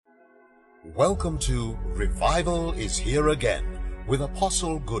Welcome to Revival is Here Again with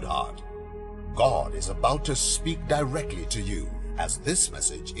Apostle Goodheart. God is about to speak directly to you as this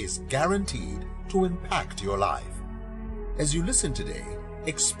message is guaranteed to impact your life. As you listen today,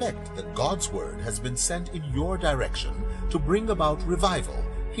 expect that God's word has been sent in your direction to bring about revival,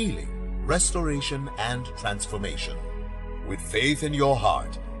 healing, restoration, and transformation. With faith in your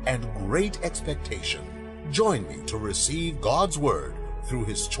heart and great expectation, join me to receive God's word through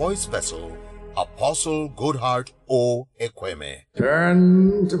his choice vessel, Apostle Goodheart O. Ekweme.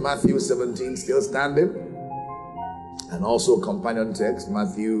 Turn to Matthew 17, still standing. And also companion text,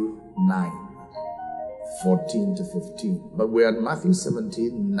 Matthew 9, 14 to 15. But we're at Matthew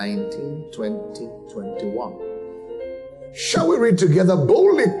 17, 19, 20, 21. Shall we read together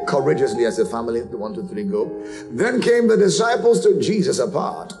boldly, courageously as a family? 1, 2, 3, go. Then came the disciples to Jesus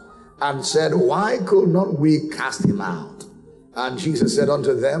apart and said, Why could not we cast him out? And Jesus said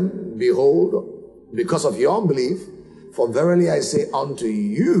unto them, Behold, because of your unbelief, for verily I say unto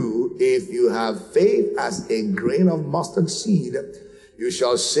you, if you have faith as a grain of mustard seed, you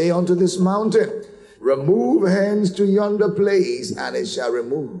shall say unto this mountain, Remove hence to yonder place, and it shall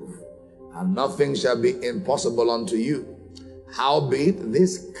remove, and nothing shall be impossible unto you. Howbeit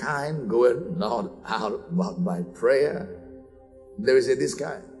this kind goeth not out but by prayer. There is a this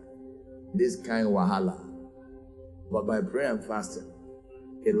kind wahala. But by prayer and fasting,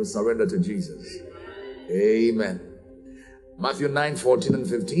 it will surrender to Jesus. Amen. Matthew 9, 14 and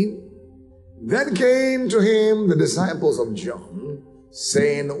 15. Then came to him the disciples of John,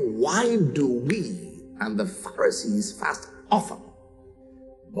 saying, Why do we and the Pharisees fast often,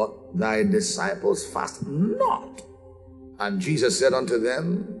 but thy disciples fast not? And Jesus said unto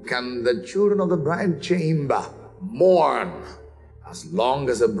them, Can the children of the bride chamber mourn as long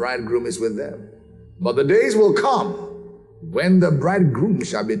as the bridegroom is with them? But the days will come when the bridegroom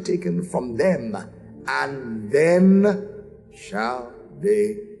shall be taken from them, and then shall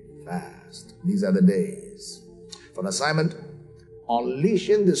they fast. These are the days. For the assignment,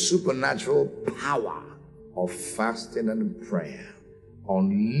 unleashing the supernatural power of fasting and prayer.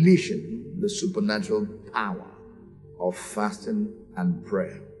 Unleashing the supernatural power of fasting and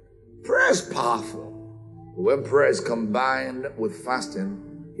prayer. Prayer is powerful. When prayer is combined with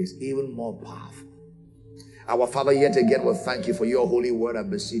fasting, it's even more powerful. Our Father, yet again, we thank you for your holy word. I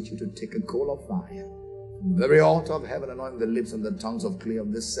beseech you to take a coal of fire from the very altar of heaven, anoint the lips and the tongues of clay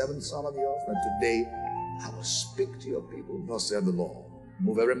of this seventh son of yours, that today I will speak to your people. Thus saith the Lord.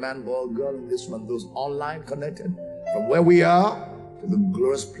 Move every man, boy, girl in this one, those online connected, from where we are to the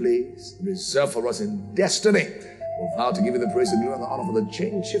glorious place reserved for us in destiny. We'll vow to give you the praise, the glory, and the honor for the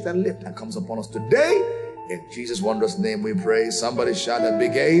change, shift, and lift that comes upon us today. In Jesus' wondrous name we pray. Somebody shout a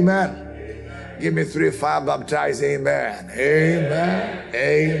big amen. Give me 3 fire baptized amen. Amen,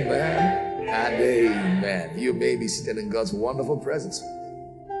 amen, and amen. You may be seated in God's wonderful presence.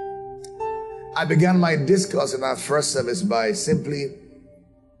 I began my discourse in our first service by simply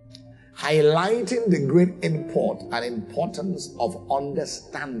highlighting the great import and importance of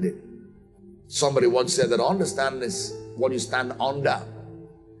understanding. Somebody once said that understanding is what you stand under.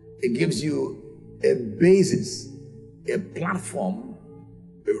 It gives you a basis, a platform,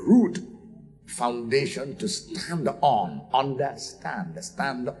 a root, foundation to stand on. Understand,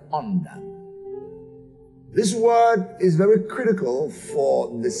 stand under. This word is very critical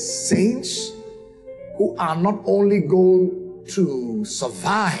for the saints who are not only going to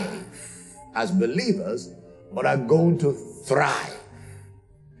survive as believers, but are going to thrive.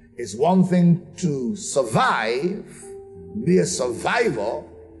 It's one thing to survive, be a survivor.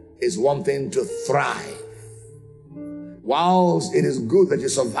 It's one thing to thrive. Whilst it is good that you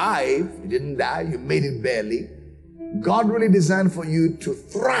survived, you didn't die, you made it barely, God really designed for you to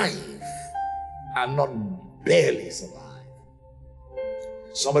thrive and not barely survive.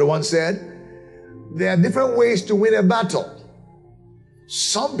 Somebody once said, there are different ways to win a battle.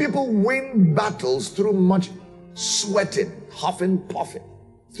 Some people win battles through much sweating, huffing, puffing,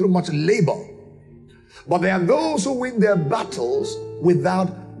 through much labor. But there are those who win their battles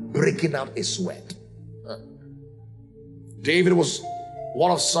without breaking out a sweat. David was one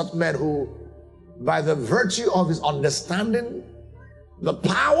of such men who, by the virtue of his understanding the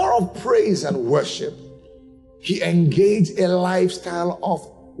power of praise and worship, he engaged a lifestyle of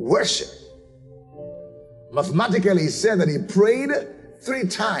worship. Mathematically, he said that he prayed 3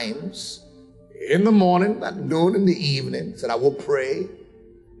 times in the morning, at noon, in the evening. He said, I will pray.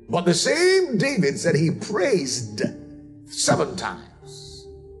 But the same David said he praised 7 times.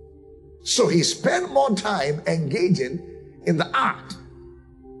 So he spent more time engaging in the art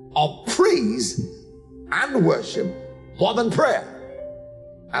of praise and worship more than prayer.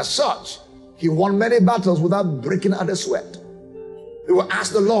 As such, He won many battles without breaking out a sweat. They will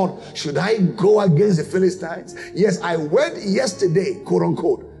ask the Lord, should I go against the Philistines? Yes, I went yesterday, quote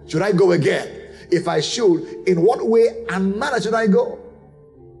unquote. Should I go again? If I should, in what way and manner should I go?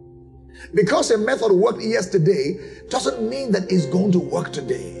 Because a method worked yesterday doesn't mean that it's going to work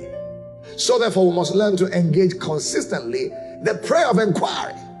today. So therefore, we must learn to engage consistently the prayer of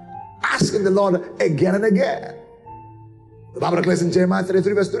inquiry, asking the Lord again and again. The Bible declares in Jeremiah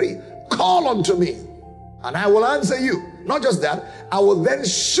 33 verse 3, call unto me and I will answer you. Not just that, I will then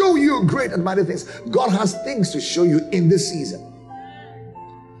show you great and mighty things. God has things to show you in this season.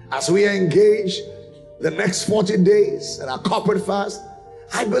 As we engage the next 40 days in our corporate fast,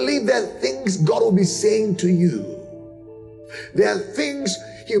 I believe there are things God will be saying to you. There are things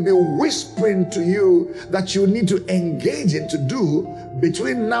He'll be whispering to you that you need to engage in to do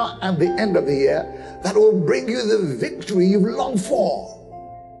between now and the end of the year that will bring you the victory you've longed for.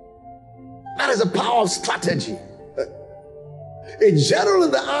 That is the power of strategy. A general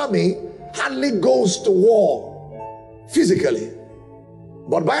in the army hardly goes to war physically,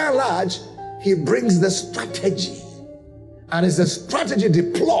 but by and large, he brings the strategy. And it's the strategy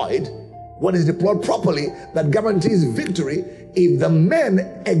deployed, when it's deployed properly, that guarantees victory if the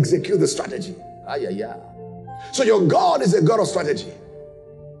men execute the strategy. So your God is a God of strategy.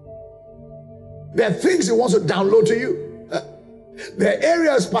 There are things He wants to download to you. There are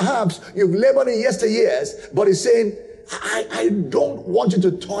areas perhaps you've labored in yesteryears, but He's saying, I don't want you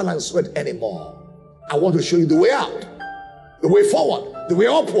to toil and sweat anymore. I want to show you the way out, the way forward, the way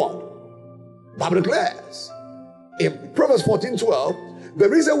upward. The Bible declares in Proverbs 14:12,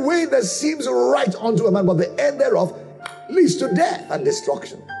 there is a way that seems right unto a man, but the end thereof leads to death and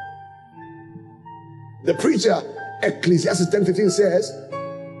destruction. The preacher, Ecclesiastes 10:15, says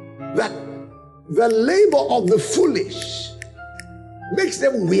that the labor of the foolish makes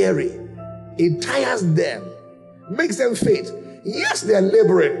them weary. It tires them, makes them faint. Yes, they are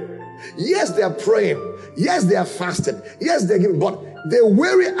laboring. Yes, they are praying. Yes, they are fasting. Yes, they are giving, but they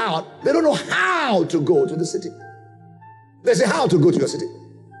weary out. They don't know how to go to the city. They say, how to go to your city?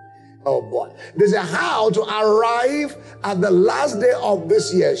 Oh boy. They say, how to arrive at the last day of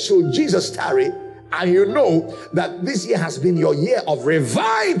this year should Jesus tarry, and you know that this year has been your year of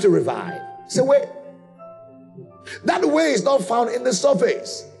revive to revive. Say, wait. That way is not found in the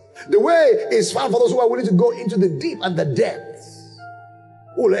surface. The way is found for those who are willing to go into the deep and the depths,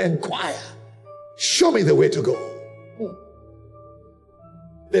 who will inquire. Show me the way to go.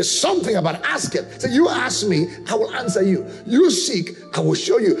 There's something about asking. So you ask me, I will answer you. You seek, I will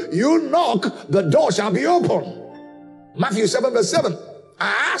show you. You knock, the door shall be open. Matthew 7 verse 7.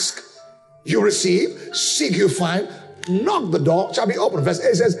 Ask, you receive. Seek, you find. Knock, the door shall be open. Verse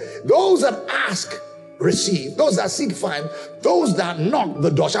 8 says, those that ask, receive. Those that seek, find. Those that knock,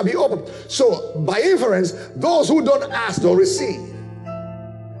 the door shall be open. So by inference, those who don't ask don't receive.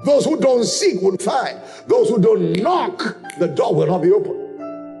 Those who don't seek will find. Those who don't knock, the door will not be open.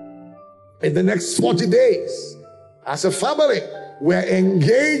 In the next 40 days, as a family, we're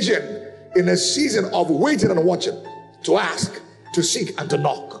engaging in a season of waiting and watching, to ask, to seek, and to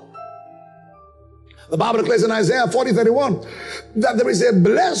knock. The Bible declares in Isaiah 40:31 that there is a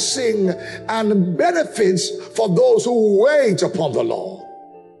blessing and benefits for those who wait upon the Lord.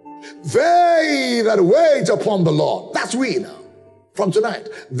 They that wait upon the Lord, that's we now, from tonight.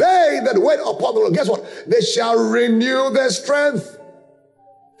 They that wait upon the Lord, guess what? They shall renew their strength.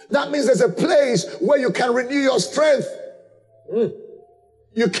 That means there's a place where you can renew your strength.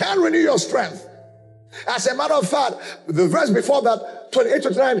 You can renew your strength. As a matter of fact, the verse before that,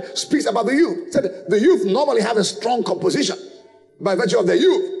 28-29, speaks about the youth. It said the youth normally have a strong composition by virtue of their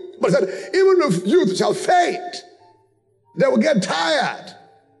youth. But it said, even if youth shall faint, they will get tired.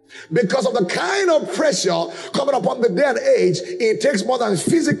 Because of the kind of pressure coming upon the day and age, it takes more than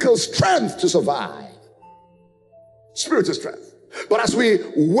physical strength to survive. Spiritual strength. But as we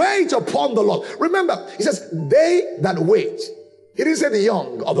wait upon the Lord, remember, he says, they that wait. He didn't say the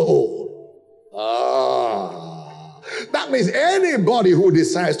young or the old. That means anybody who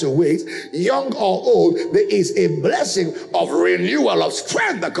decides to wait, young or old, there is a blessing of renewal of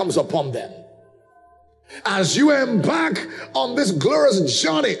strength that comes upon them. As you embark on this glorious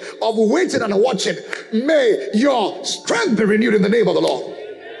journey of waiting and watching, may your strength be renewed in the name of the Lord.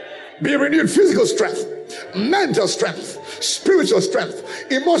 Be renewed physical strength, mental strength, spiritual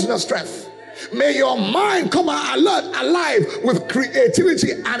strength, emotional strength. May your mind come alert, alive with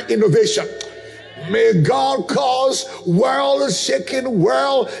creativity and innovation. May God cause world-shaking,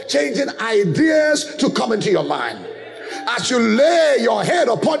 world-changing ideas to come into your mind. As you lay your head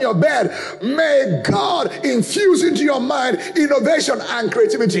upon your bed, may God infuse into your mind innovation and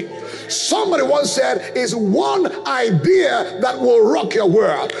creativity. Somebody once said, it's one idea that will rock your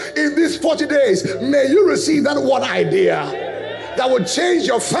world. In these 40 days, may you receive that one idea that will change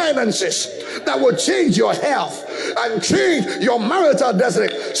your finances, that will change your health, and change your marital destiny.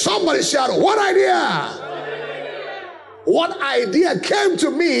 Somebody shout, one idea. One idea came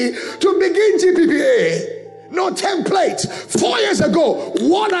to me to begin GPPA. No template. 4 years ago,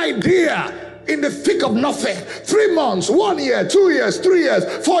 one idea in the thick of nothing. 3 months, 1 year, 2 years, 3 years,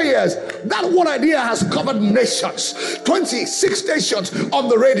 4 years. That one idea has covered nations. 26 stations on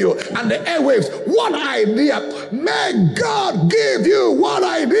the radio and the airwaves. One idea. May God give you one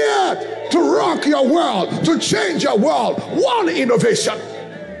idea to rock your world, to change your world. One innovation.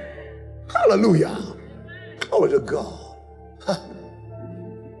 Hallelujah. Glory to God.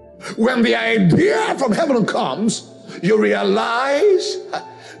 When the idea from heaven comes, you realize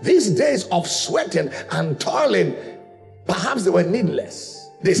these days of sweating and toiling, perhaps they were needless.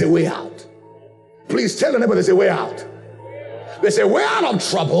 There's a way out. Please tell your neighbor there's a way out. There's a way out of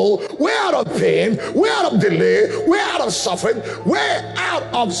trouble, way out of pain, way out of delay, way out of suffering, way out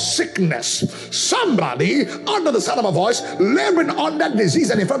of sickness. Somebody under the sound of my voice, laboring under disease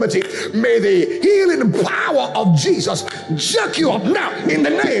and infirmity, may the healing power of Jesus jerk you up now in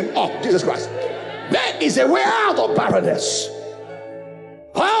the name of Jesus Christ. There is a way out of barrenness.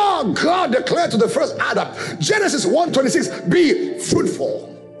 Oh, God declared to the first Adam, Genesis 1:26, be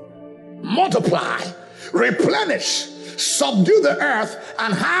fruitful, multiply, replenish, subdue the earth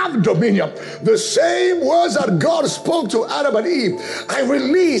and have dominion. The same words that God spoke to Adam and Eve, I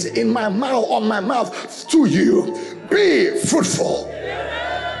release in my mouth, on my mouth to you. Be fruitful,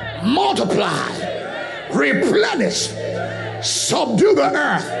 multiply, replenish, subdue the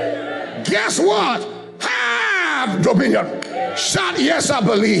earth. Guess what? Have dominion. Shout, yes, I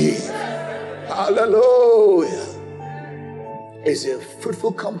believe. Hallelujah. It's a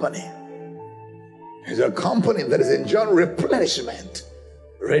fruitful company. It's a company that is enjoying replenishment,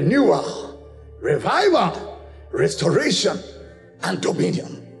 renewal, revival, restoration, and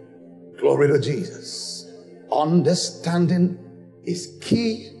dominion. Glory to Jesus. Understanding is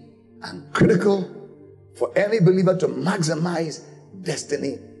key and critical for any believer to maximize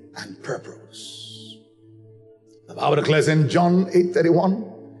destiny and purpose. The Bible declares in John 8:31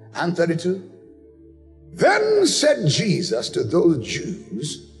 and 32, then said Jesus to those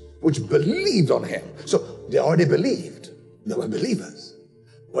Jews which believed on him. So they already believed. They were believers.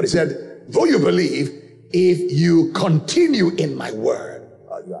 But he said, though you believe, if you continue in my word.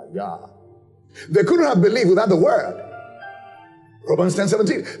 They couldn't have believed without the word. Romans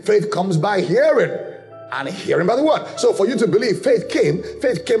 10:17, faith comes by hearing, and hearing by the word. So for you to believe, faith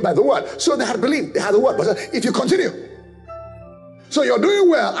came by the word. So they had believed, they had the word. But if you continue, so you're doing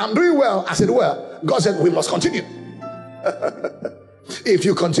well, I'm doing well, I said, well, God said we must continue. If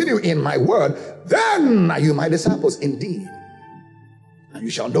you continue in my word, then are you my disciples indeed. And you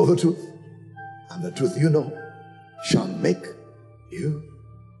shall know the truth, and the truth you know shall make you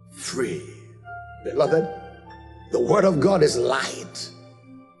free. Beloved, the word of God is light.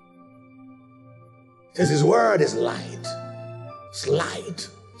 It says his word is light. It's light.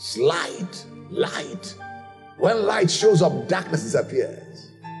 It's light. Light. When light shows up, darkness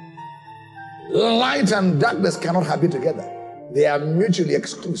disappears. Light and darkness cannot have been together. They are mutually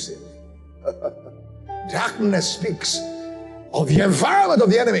exclusive. Darkness speaks of the environment of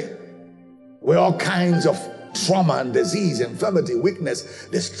the enemy, where all kinds of trauma and disease, infirmity, weakness,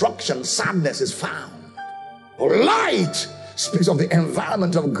 destruction, sadness is found. Light speaks of the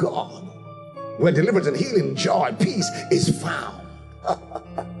environment of God, where deliverance and healing, joy, peace is found.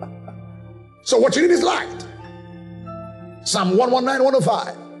 So what you need is light. Psalm 119,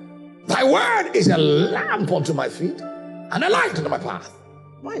 105. Thy word is a lamp unto my feet and a light unto my path.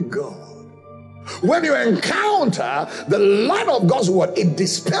 My God. When you encounter the light of God's word, it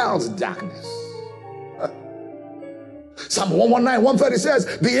dispels darkness. Psalm 119, 130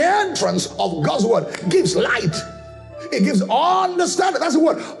 says, the entrance of God's word gives light. It gives understanding. That's the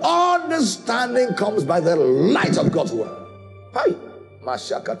word. Understanding comes by the light of God's word. Hi,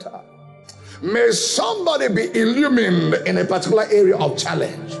 Mashakata. May somebody be illumined in a particular area of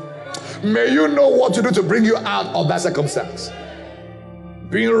challenge. May you know what to do to bring you out of that circumstance.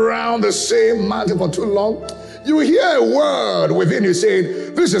 Being around the same mountain for too long, you hear a word within you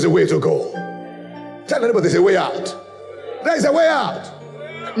saying, this is the way to go. Tell anybody there's a way out. There is a way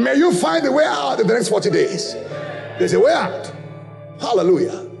out. May you find the way out in the next 40 days. There's a way out.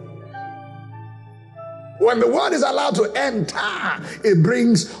 Hallelujah. When the word is allowed to enter, it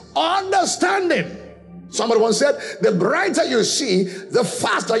brings understanding. Somebody once said, the brighter you see, the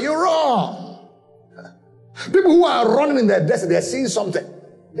faster you run. People who are running in their destiny, they're seeing something.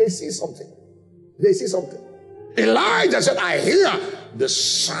 They see something. They see something. Elijah said, I hear the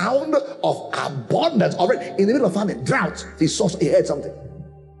sound of abundance already. In the middle of famine, drought, he heard something.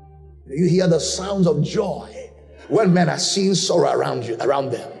 You hear the sounds of joy when men are seeing sorrow around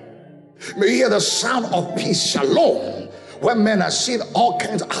them. May you hear the sound of peace, shalom, when men are seeing all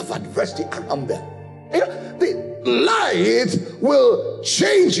kinds of adversity around them. You know, the light will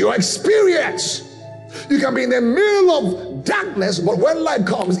change your experience. You can be in the middle of darkness, but when light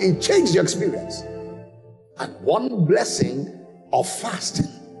comes, it changes your experience. And one blessing of fasting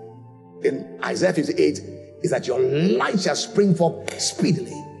in Isaiah 58 is that your light shall spring forth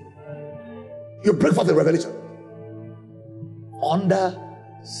speedily. You bring forth the revelation.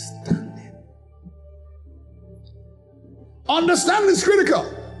 Understanding. Understanding is critical,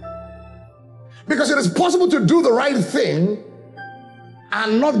 because it is possible to do the right thing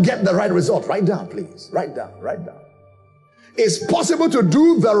and not get the right result. Write down, please. Write down. Write down. It's possible to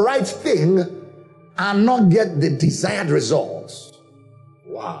do the right thing and not get the desired results.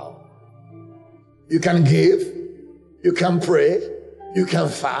 Wow. You can give, you can pray, you can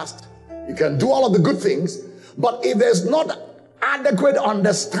fast, you can do all of the good things, but if there's not adequate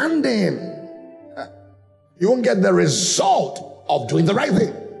understanding, you won't get the result of doing the right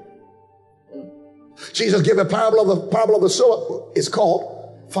thing. Jesus gave a parable of the sower. It's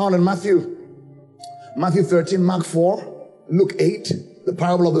called, found in Matthew 13, Mark 4, Luke 8, the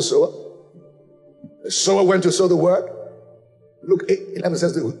parable of the sower. The sower went to sow the word. Luke 8:11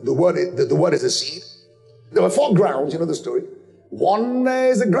 says the word is the seed. There were 4 grounds, you know the story. One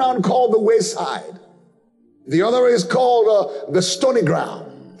is the ground called the wayside. The other is called the stony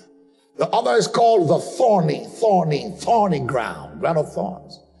ground. The other is called the thorny ground of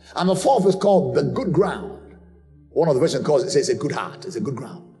thorns. And the fourth is called the good ground. One of the versions calls it, says a good heart. It's a good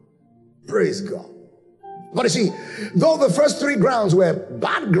ground. Praise God. But you see, though the first 3 grounds were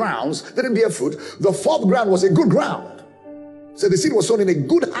bad grounds, they didn't bear fruit, the 4th ground was a good ground. So the seed was sown in a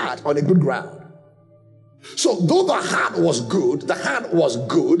good heart on a good ground. So though the heart was good,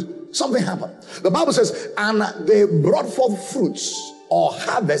 something happened. The Bible says, and they brought forth fruits or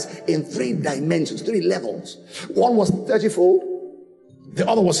harvest in 3 dimensions, 3 levels. One was 30-fold, the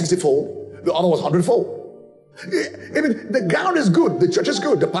other was 60-fold, the other was 100-fold. I mean, the ground is good, the church is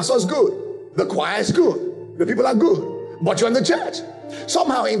good, the pastor is good, the choir is good. The people are good, but you're in the church.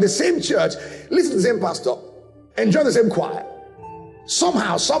 Somehow in the same church, listen to the same pastor, enjoy the same choir.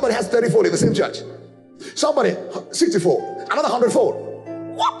 Somehow somebody has 30-fold in the same church. Somebody 60-fold, another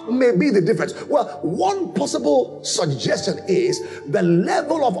 100-fold. What may be the difference? Well, one possible suggestion is the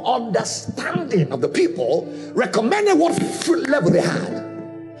level of understanding of the people recommended what fruit level they had.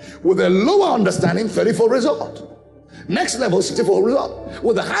 With a lower understanding, 30-fold result. Next level, 60-fold result.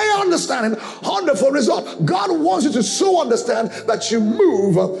 With a higher understanding, 100-fold result. God wants you to so understand that you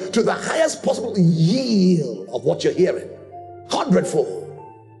move to the highest possible yield of what you're hearing. 100-fold.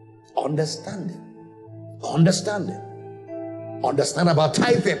 Understanding about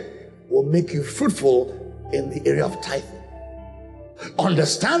tithing will make you fruitful in the area of tithing.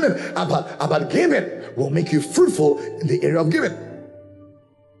 Understanding about giving will make you fruitful in the area of giving.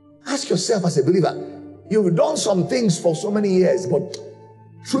 Ask yourself as a believer, you've done some things for so many years, but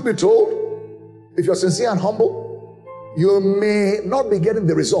truth be told, if you're sincere and humble, you may not be getting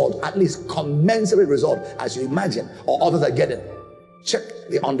the result, at least commensurate result as you imagine or others are getting. Check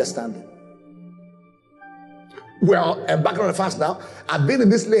the understanding. Well, I'm back on the fast now. I've been in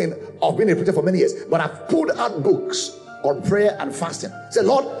this lane of being a preacher for many years, but I've pulled out books on prayer and fasting. Say,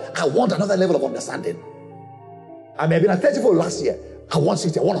 Lord, I want another level of understanding. I may have been at 34 last year. I want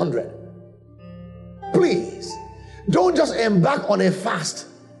 60, 100. Please, don't just embark on a fast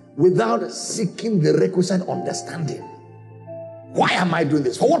without seeking the requisite understanding. Why am I doing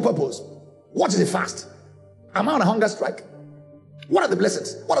this? For what purpose? What is a fast? Am I on a hunger strike? What are the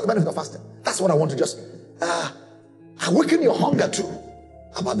blessings? What are the benefits of fasting? That's what I want to just awaken your hunger to,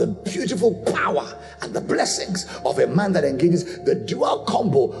 about the beautiful power and the blessings of a man that engages the dual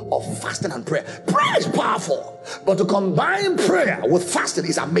combo of fasting and prayer. Prayer is powerful, but to combine prayer with fasting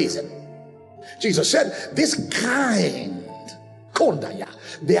is amazing. Jesus said, this kind, kondaya,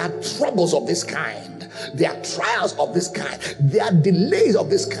 there are troubles of this kind, there are trials of this kind, there are delays of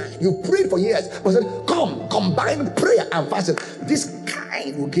this kind. You prayed for years, but said, come, combine prayer and fasting. This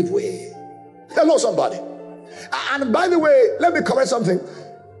kind will give way. Hello, somebody. And by the way, let me correct something.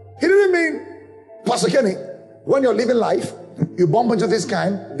 He didn't mean, Pastor Kenny, when you're living life, you bump into this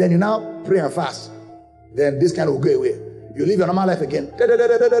kind, then you now pray and fast. Then this kind will go away. You live your normal life again.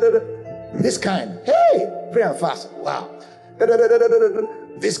 This kind, hey, pray and fast. Wow.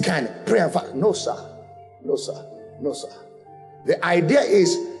 This kind, pray and fast. No, sir. No, sir. No, sir. The idea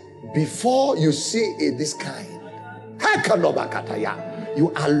is, before you see it this kind,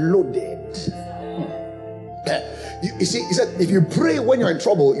 you are loaded. You see, he said, if you pray when you're in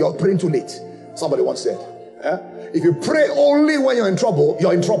trouble, you're praying too late. Somebody once said, if you pray only when you're in trouble,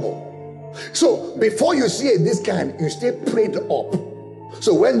 you're in trouble. So before you see it this kind, you stay prayed up.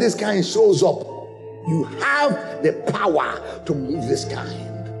 So when this kind shows up, you have the power to move this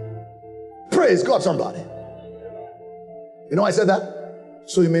kind. Praise God, somebody. You know why I said that?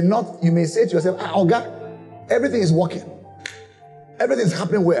 So you may say to yourself, Oga, everything is working. Everything's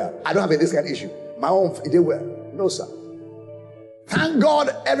happening well. I don't have this kind of issue. My own, it did well. No, sir. Thank God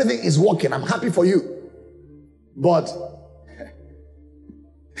everything is working. I'm happy for you. But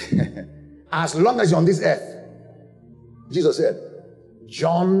as long as you're on this earth, Jesus said,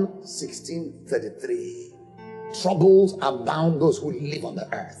 John 16:33, troubles abound those who live on the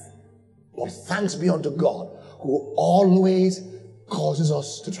earth. But thanks be unto God who always causes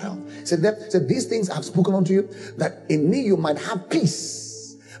us to triumph. He said, these things I have spoken unto you, that in me you might have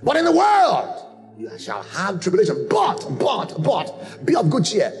peace. But in the world you shall have tribulation. But, be of good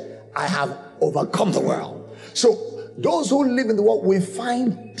cheer. I have overcome the world. So those who live in the world will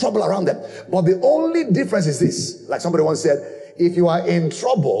find trouble around them. But the only difference is this. Like somebody once said, if you are in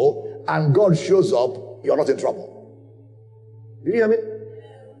trouble and God shows up, you're not in trouble. Did you hear me?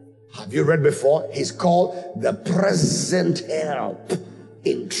 Have you read before? He's called the present help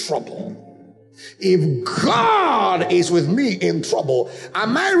in trouble. If God is with me in trouble,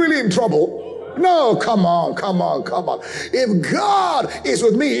 am I really in trouble? No, come on. If God is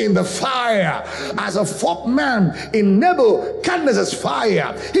with me in the fire, as a fourth man in Nebuchadnezzar's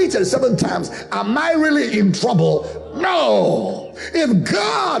fire, he said 7 times, am I really in trouble? No. If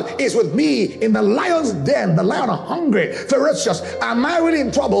God is with me in the lion's den, the lion hungry, ferocious, am I really in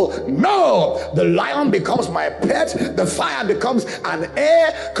trouble? No. The lion becomes my pet. The fire becomes an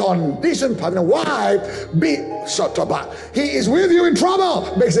air-conditioned partner. Why? Be shut up. He is with you in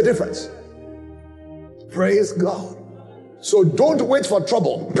trouble. Makes a difference. Praise God. So don't wait for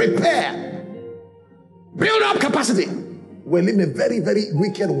trouble. Prepare. Build up capacity. We're living in a very, very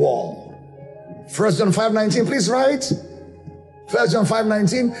wicked world. 1 John 5:19, please write. 1 John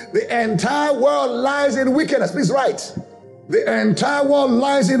 5:19, the entire world lies in wickedness. Please write. The entire world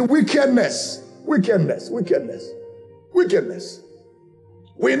lies in wickedness. Wickedness.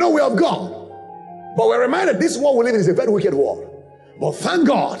 We know we have God, but we're reminded this world we live in is a very wicked world. But thank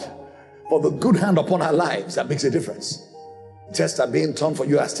God for the good hand upon our lives that makes a difference. Tests are being turned for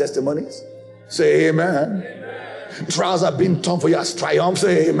you as testimonies. Say amen. Trials are being turned for you as triumph.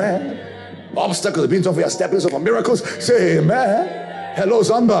 Say amen. Obstacles are being turned for you as stepping stones for miracles. Say amen. Hello,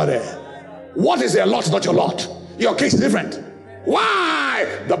 somebody. What is your lot, not your lot? Your case is different. Why?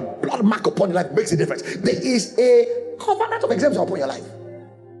 The blood mark upon your life makes a difference. There is a covenant of exemption upon your life.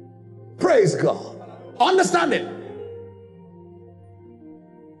 Praise God. Understand it.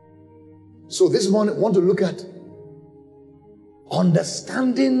 So this morning, I want to look at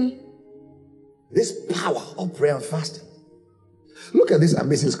understanding this power of prayer and fasting. Look at this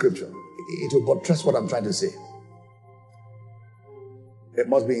amazing scripture. It will buttress what I'm trying to say. It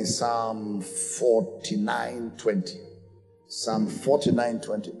must be in Psalm 49:20. Psalm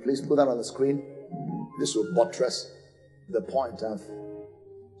 49:20. Please put that on the screen. This will buttress the point I've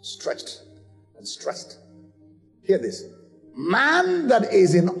stretched and stressed. Hear this. Man that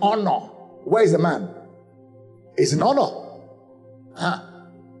is in honor. Where is the man? Is in honor.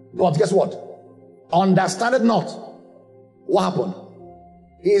 But guess what? Understand it not. What happened?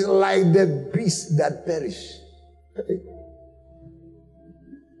 He is like the beast that perish.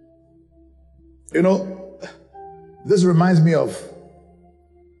 You know, this reminds me of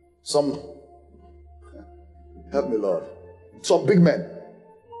some, help me Lord, some big men,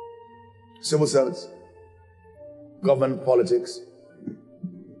 civil service, government politics.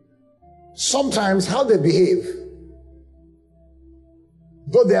 Sometimes how they behave,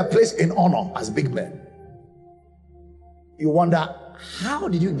 though they are placed in honor as big men, you wonder, how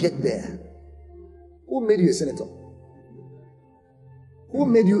did you get there? Who made you a senator? Who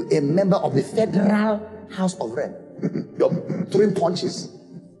made you a member of the Federal House of Rep? You're throwing punches.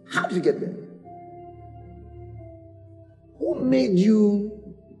 How did you get there? Who made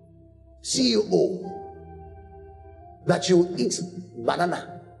you CEO? That you eat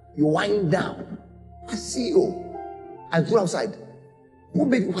banana, you wind down as CEO and go outside. Who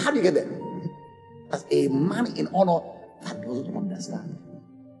made you? How do you get there? As a man in honor that doesn't understand.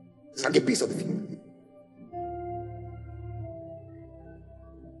 It's like a piece of the field.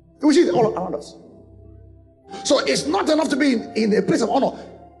 We see it all around us. So it's not enough to be in a place of honor.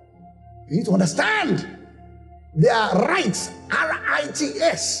 You need to understand there are rights,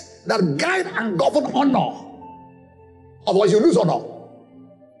 RITS, that guide and govern honor. Otherwise you lose honor.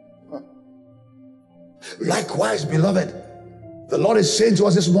 Likewise, beloved, the Lord is saying to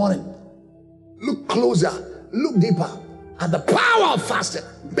us this morning, look closer, look deeper at the power of fasting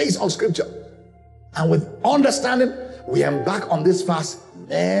based on scripture. And with understanding, we embark on this fast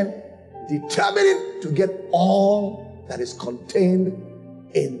and determining to get all that is contained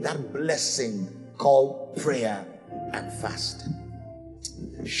in that blessing called prayer and fasting.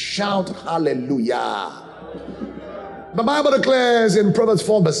 Shout hallelujah. The Bible declares in Proverbs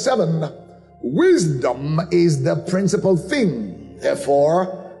 4 verse 7, wisdom is the principal thing.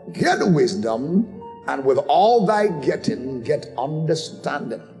 Therefore, get wisdom, and with all thy getting, get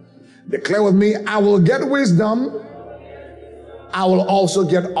understanding. Declare with me, I will get wisdom. I will also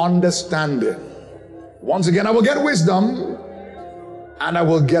get understanding. Once again, I will get wisdom and I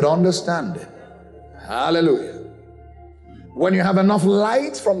will get understanding. Hallelujah. When you have enough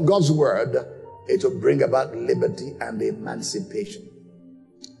light from God's word, it will bring about liberty and emancipation.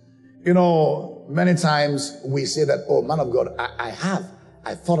 You know, many times we say that, oh, man of God,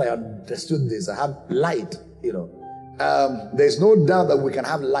 I thought I understood this. I have light, you know. There's no doubt that we can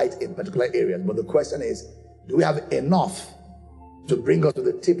have light in particular areas, but the question is, do we have enough to bring us to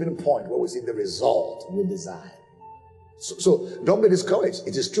the tipping point where we see the result we desire? So don't be discouraged.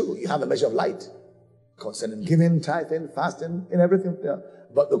 It is true. You have a measure of light concerning giving, tithing, fasting, and everything. Yeah.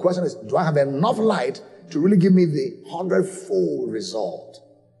 But the question is, do I have enough light to really give me the 100-fold result?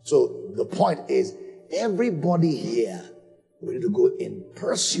 So the point is, everybody here, we need to go in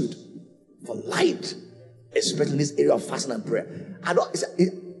pursuit for light, especially in this area of fasting and prayer.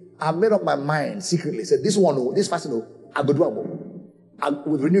 I made up my mind secretly. Said this fasting, I go do it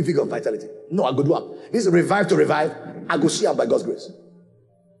with renewed vigor and vitality. No, I go do it. This is revive to revive. I go see it by God's grace.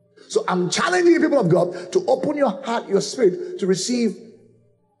 So I'm challenging you, people of God, to open your heart, your spirit, to receive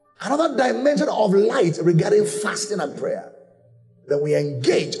another dimension of light regarding fasting and prayer. Then we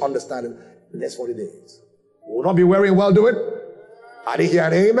engage understanding the next 40 days. We will not be wearing well do it. I did hear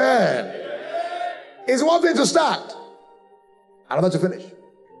an amen. It's one thing to start, another to finish.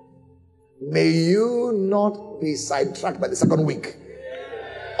 May you not be sidetracked by the second week,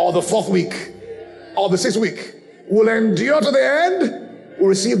 or the fourth week, or the sixth week. We'll endure to the end. We'll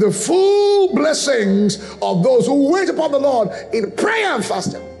receive the full blessings of those who wait upon the Lord in prayer and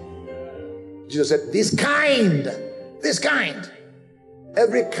fasting. Jesus said, this kind,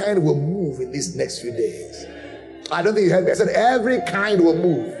 every kind will move in these next few days. I don't think you heard me. I said every kind will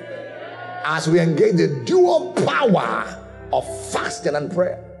move as we engage the dual power of fasting and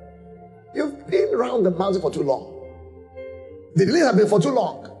prayer. You've been around the mountain for too long. The delays have been for too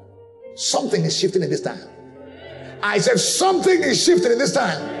long. Something is shifting in this time. I said something is shifting in this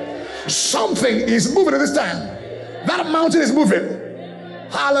time. Something is moving in this time. That mountain is moving.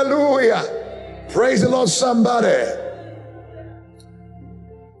 Hallelujah. Praise the Lord, somebody.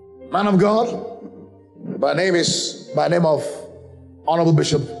 Man of God, by name of Honorable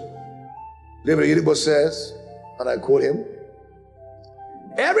Bishop David Oyedepo says, and I quote him,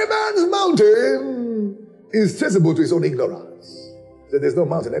 every man's mountain is traceable to his own ignorance. So there's no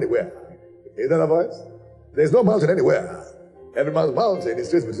mountain anywhere. Is that a voice? There's no mountain anywhere. Every man's mountain is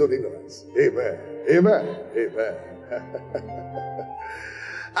traceable to his own ignorance. Amen. Amen. Amen.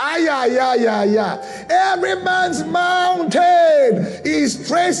 Every man's mountain is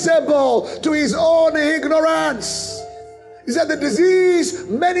traceable to his own ignorance. He said the disease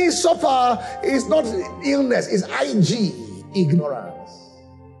many suffer is not illness, it's IG, ignorance.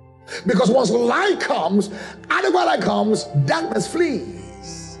 Because once light comes, adequate light comes, darkness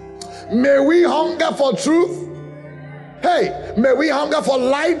flees. May we hunger for truth. Hey, may we hunger for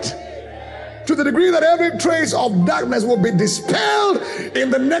light to the degree that every trace of darkness will be dispelled in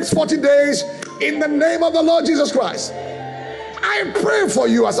the next 40 days in the name of the Lord Jesus Christ. I pray for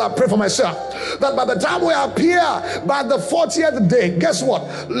you as I pray for myself, that by the time we appear by the 40th day, guess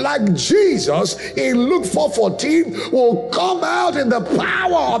what? Like Jesus in Luke 4:14 will come out in the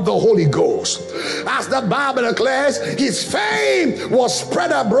power of the Holy Ghost. As the Bible declares, his fame was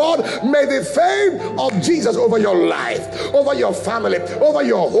spread abroad. May the fame of Jesus over your life, over your family, over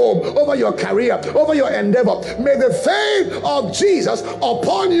your home, over your career, over your endeavor, may the fame of Jesus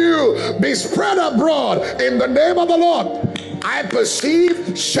upon you be spread abroad in the name of the Lord. I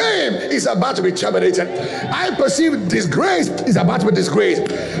perceive shame is about to be terminated. I perceive disgrace is about to be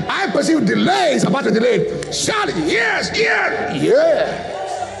disgraced. I perceive delay is about to be delayed. Shout yes, yes, yes.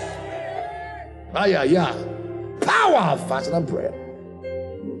 Yeah. Power of fasting and prayer.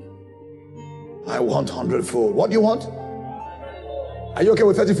 I want 100-fold. What do you want? Are you okay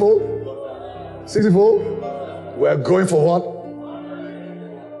with 30-fold? 60-fold? We're going for what?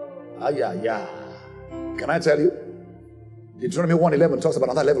 Yeah. Can I tell you? Deuteronomy 1:11 talks about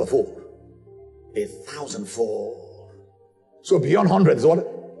another level of fold. 1,000-fold. So beyond 100 is what?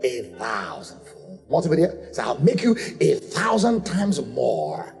 1,000-fold. Multiple. So I'll make you 1,000 times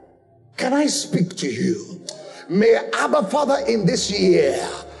more. Can I speak to you? May Abba Father in this year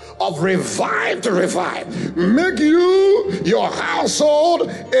of revive to revive make you, your household,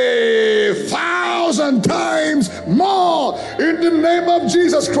 1,000 times more in the name of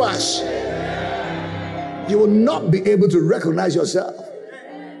Jesus Christ. You will not be able to recognize yourself.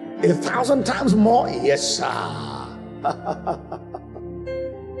 1,000 times more? Yes, sir.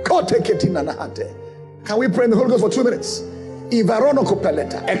 Can we pray in the Holy Ghost for 2 minutes?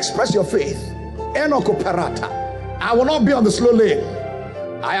 Express your faith. I will not be on the slow lane.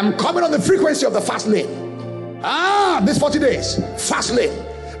 I am coming on the frequency of the fast lane. These 40 days, fast lane.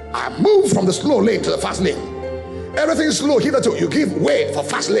 I move from the slow lane to the fast lane. Everything is slow hitherto. You give way for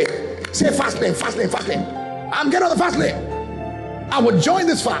fast lane. Say fast lane, fast lane, fast lane. I'm getting on the fast lane. I will join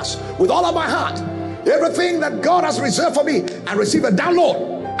this fast with all of my heart. Everything that God has reserved for me, I receive a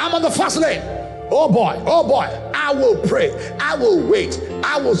download. I'm on the fast lane. Oh boy, I will pray, I will wait,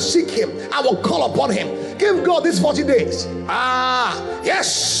 I will seek him, I will call upon him. Give God these 40 days.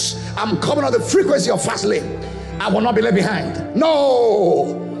 Yes, I'm coming on the frequency of fast lane. I will not be left behind.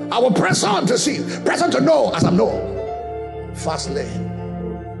 No, I will press on to see, press on to know as I'm known. Fast lane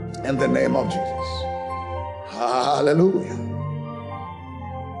in the name of Jesus. Hallelujah.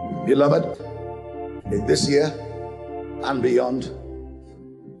 Beloved, in this year and beyond,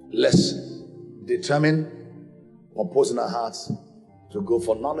 let's determine, purpose in our hearts to go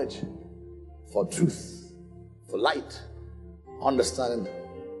for knowledge, for truth, for light, understanding,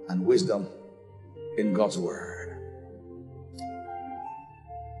 and wisdom in God's word.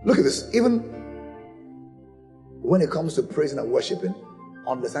 Look at this. Even when it comes to praising and worshiping,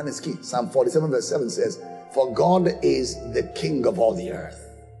 understanding is key. Psalm 47 verse 7 says, "For God is the King of all the earth.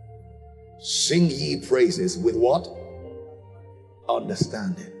 Sing ye praises with what?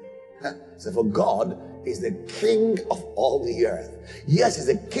 Understanding." So for God is the King of all the earth. Yes, he's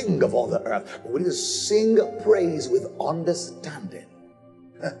the King of all the earth. But we need to sing praise with understanding.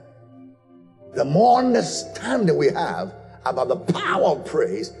 The more understanding we have about the power of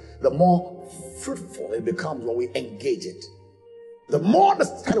praise, the more fruitful it becomes when we engage it. The more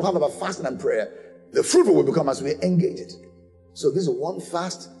understanding we have about fasting and prayer, the fruitful we become as we engage it. So this is one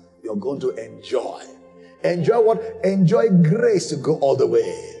fast you're going to enjoy. Enjoy what? Enjoy grace to go all the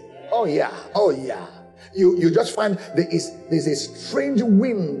way. Oh yeah. You just find there's a strange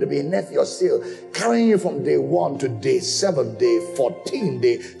wind beneath your sail, carrying you from day 1 to day 7, day 14,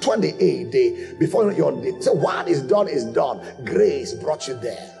 day 28, day before your day. So what is done is done. Grace brought you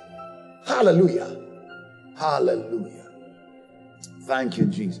there. Hallelujah. Hallelujah. Thank you,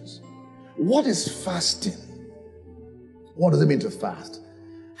 Jesus. What is fasting? What does it mean to fast?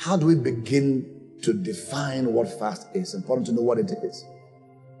 How do we begin to define what fast is? It's important to know what it is.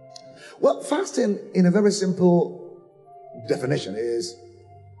 Well, fasting, in a very simple definition, is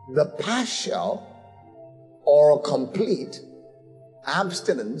the partial or complete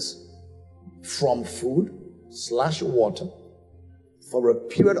abstinence from food/water for a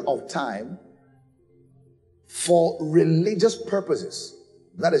period of time for religious purposes.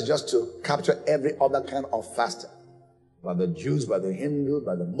 That is just to capture every other kind of fasting. By the Jews, by the Hindus,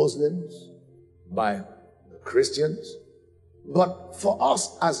 by the Muslims, by the Christians. But for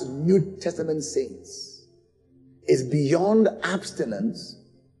us as New Testament saints, it's beyond abstinence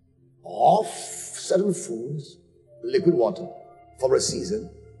of certain foods, liquid water, for a season,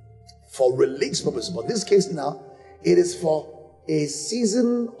 for religious purposes. But in this case now, it is for a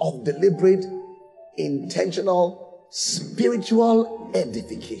season of deliberate, intentional, spiritual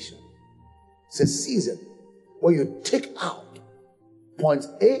edification. It's a season where you take out point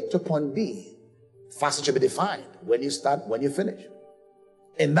A to point B. Fasting should be defined when you start, when you finish.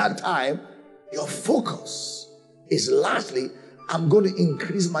 In that time, your focus is largely, I'm going to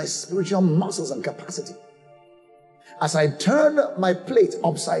increase my spiritual muscles and capacity. As I turn my plate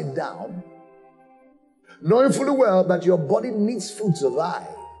upside down, knowing fully well that your body needs food to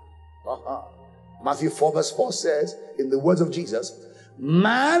survive. Matthew 4 verse 4 says, in the words of Jesus,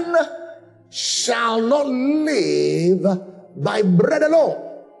 "Man shall not live by bread alone."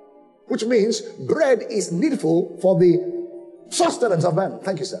 Which means bread is needful for the sustenance of man.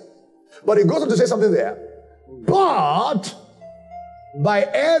 Thank you, sir. But he goes on to say something there. But by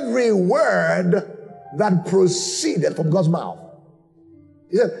every word that proceeded from God's mouth.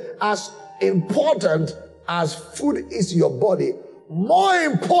 He said, as important as food is to your body, more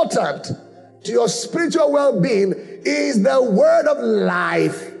important to your spiritual well-being is the word of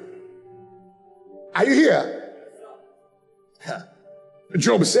life. Are you here?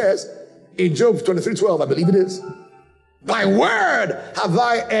 Job says in Job 23:12, I believe it is, thy word have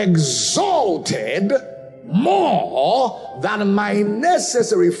I exalted more than my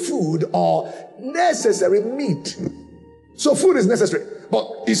necessary food or necessary meat. So food is necessary.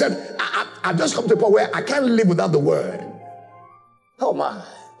 But he said, I've just come to a point where I can't live without the word. Oh my,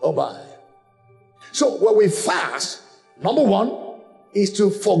 oh my. So when we fast, number one is to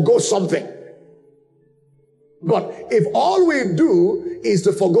forgo something. But if all we do is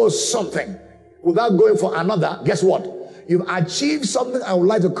to forgo something without going for another, guess what? You've achieved something I would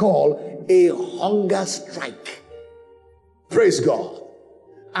like to call a hunger strike. Praise God.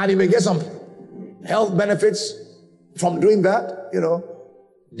 And you may get some health benefits from doing that,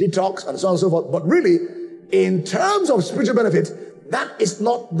 detox and so on and so forth. But really, in terms of spiritual benefit, that is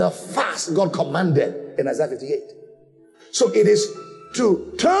not the fast God commanded in Isaiah 58. So it is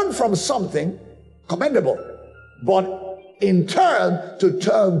to turn from something commendable, but in turn to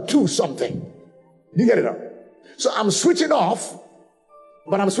turn to something. Do you get it now? So I'm switching off,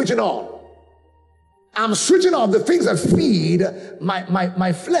 but I'm switching on. I'm switching off the things that feed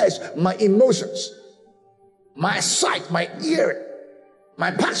my flesh, my emotions, my sight, my ear,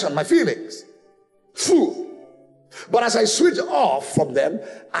 my passion, my feelings, food. But as I switch off from them,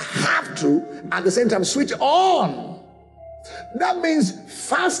 I have to, at the same time, switch on. That means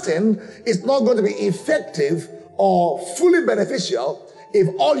fasting is not going to be effective or fully beneficial if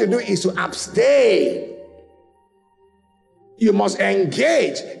all you do is to abstain. You must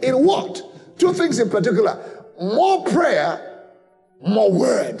engage in what? Two things in particular. More prayer, more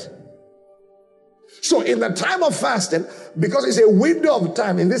word. So in the time of fasting, because it's a window of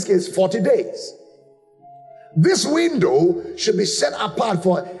time, in this case 40 days, this window should be set apart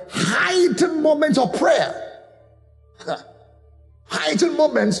for heightened moments of prayer, heightened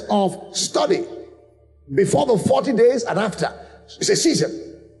moments of study before the 40 days and after. It's a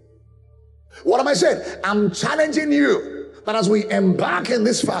season. What am I saying? I'm challenging you that as we embark in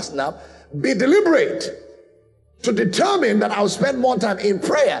this fast now, be deliberate to determine that I'll spend more time in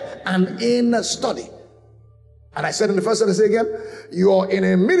prayer and in study. And I said in the first service again, you're in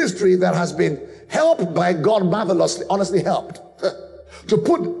a ministry that has been helped by God marvelously, honestly helped, to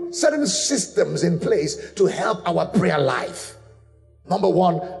put certain systems in place to help our prayer life. Number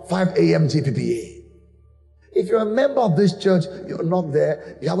one, 5 a.m. GPPA. If you're a member of this church, you're not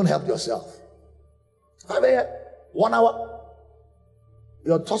there, you haven't helped yourself. 5 a.m., 1 hour.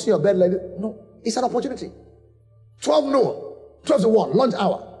 You're tossing your bed like this. No, it's an opportunity. 12 noon, 12 to 1, lunch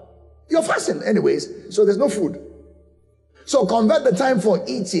hour. You're fasting anyways, so there's no food. So convert the time for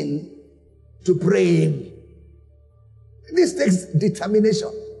eating to praying. This takes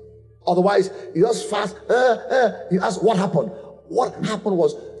determination. Otherwise, you just fast. You ask, what happened? What happened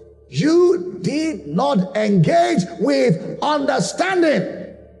was you did not engage with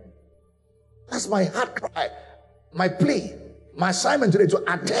understanding. That's my heart cry, my plea, my assignment today,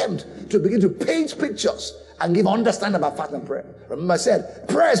 to attempt to begin to paint pictures and give understanding about fasting and prayer. Remember I said,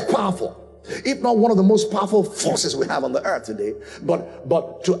 prayer is powerful. If not one of the most powerful forces we have on the earth today.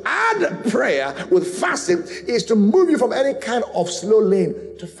 But to add prayer with fasting is to move you from any kind of slow lane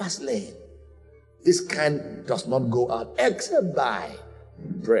to fast lane. This kind does not go out except by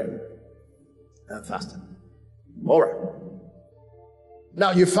prayer and fasting. All right.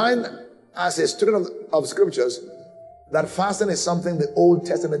 Now you find, as a student of scriptures, that fasting is something the Old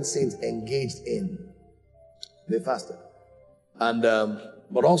Testament saints engaged in. They fasted. And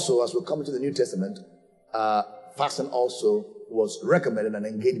but also, as we come into the New Testament, fasting also was recommended and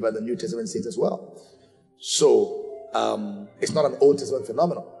engaged by the New Testament saints as well. So it's not an Old Testament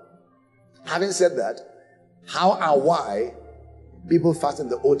phenomenon. Having said that, how and why people fast in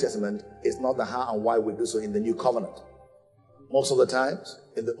the Old Testament is not the how and why we do so in the New Covenant. Most of the times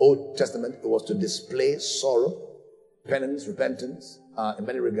in the Old Testament, it was to display sorrow, penance, repentance, in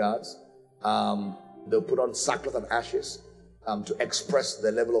many regards. They'll put on sackcloth and ashes to express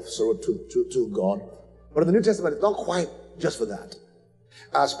the level of sorrow to God. But in the New Testament, it's not quite just for that.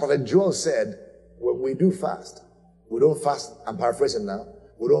 As Prophet Joel said, when we do fast, we don't fast, I'm paraphrasing now,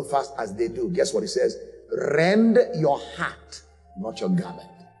 we don't fast as they do. Guess what he says? Rend your heart, not your garment.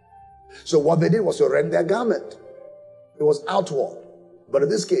 So what they did was to rend their garment. It was outward. But in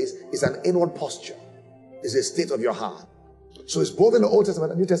this case, it's an inward posture. It's a state of your heart. So it's both in the Old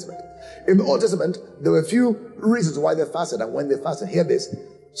Testament and New Testament. In the Old Testament, there were a few reasons why they fasted and when they fasted. Hear this.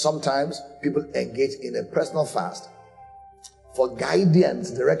 Sometimes people engage in a personal fast for guidance,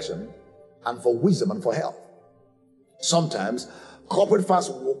 direction, and for wisdom and for health. Sometimes corporate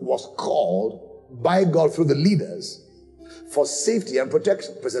fast was called by God through the leaders for safety and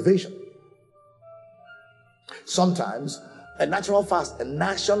protection, preservation. Sometimes a national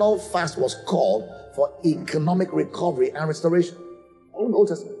fast was called for economic recovery and restoration. All in the Old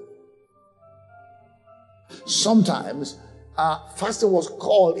Testament. Sometimes fasting was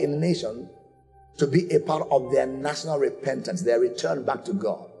called in a nation to be a part of their national repentance, their return back to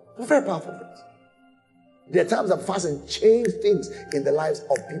God. Very powerful things. There are times that fasting changed things in the lives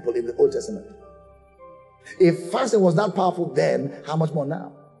of people in the Old Testament. If fasting was that powerful then, how much more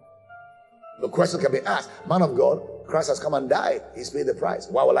now? The question can be asked, man of God, Christ has come and died. He's paid the price.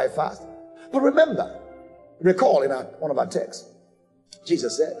 Why will I fast? But recall in one of our texts,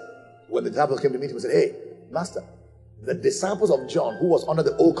 Jesus said, when the disciples came to meet him, he said, hey, Master, the disciples of John, who was under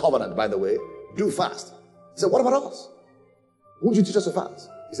the old covenant, by the way, do fast. He said, what about us? Won't you teach us to fast?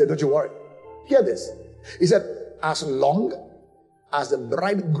 He said, don't you worry. Hear this. He said, as long as the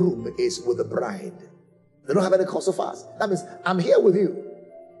bridegroom is with the bride, they don't have any cause to fast. That means I'm here with you.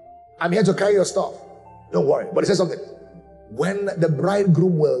 I'm here to carry your stuff. Don't worry. But he said something. When the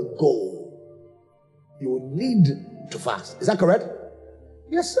bridegroom will go, you will need to fast. Is that correct?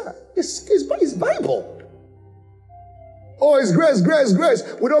 Yes, sir. It's Bible. Oh, it's grace, grace, grace.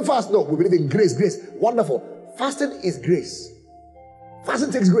 We don't fast. No, we believe in grace, grace. Wonderful. Fasting is grace.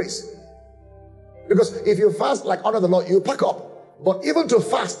 Fasting takes grace. Because if you fast like under the law, you pack up. But even to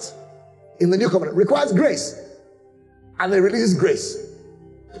fast in the new covenant requires grace. And it releases grace.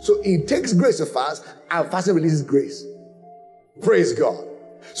 So it takes grace to fast, and fasting releases grace. Praise God.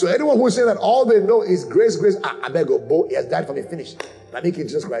 So anyone who says that all they know is grace, grace, I beg you, he has died for me, finished. Now make it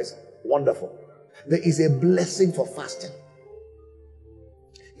Jesus Christ. Wonderful. There is a blessing for fasting.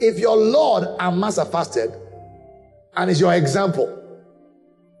 If your Lord and Master fasted, and is your example,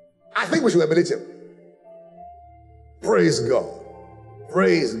 I think we should emulate him. Praise God.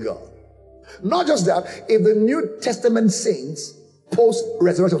 Praise God. Not just that, if the New Testament saints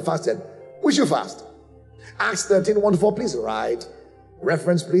post-resurrection fasted, we should fast. Acts 13, 1-4, please write.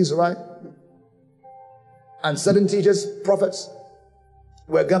 Reference, please write. And certain teachers, prophets,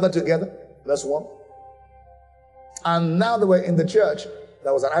 were gathered together. Verse 1. And now they were in the church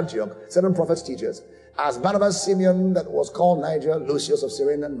that was at Antioch, certain prophets, teachers, as Barnabas, Simeon, that was called Niger, Lucius of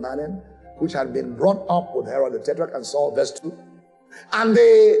Cyrene, and Manaen, which had been brought up with Herod the Tetrarch, and Saul, verse 2. And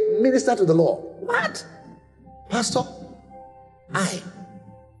they ministered to the Lord. What? Pastor? I,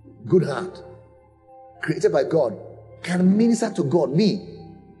 good heart, created by God, can minister to God, me.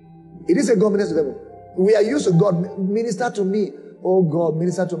 It is a God minister to them. We are used to God, minister to me. Oh God,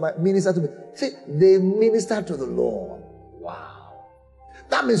 minister to me. See, they minister to the Lord. Wow.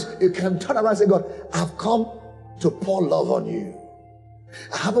 That means you can turn around and say, God, I've come to pour love on you.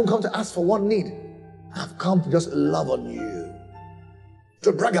 I haven't come to ask for one need. I've come to just love on you.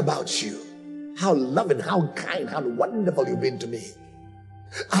 To brag about you. How loving, how kind, how wonderful you've been to me.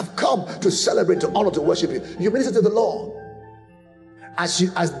 I've come to celebrate, to honor, to worship you. You minister to the Lord. As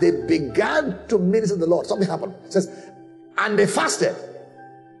they began to minister to the Lord, something happened. It says, and they fasted.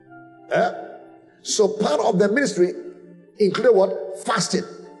 So part of their ministry included what? Fasting.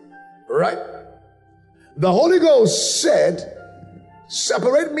 Right? The Holy Ghost said,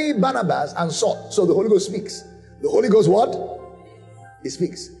 separate me, Barnabas and Saul. So the Holy Ghost speaks. The Holy Ghost what? He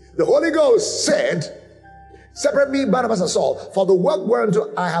speaks. The Holy Ghost said, separate me, Barnabas and Saul, for the work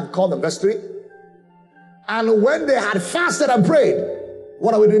whereunto I have called them. Verse 3. And when they had fasted and prayed,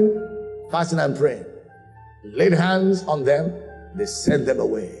 what are we doing? Fasting and praying. Laid hands on them, they sent them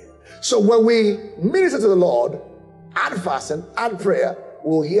away. So when we minister to the Lord, and fasting and prayer,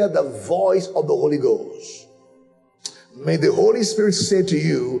 we'll hear the voice of the Holy Ghost. May the Holy Spirit say to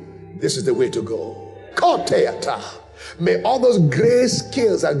you, this is the way to go. Koteata. May all those grace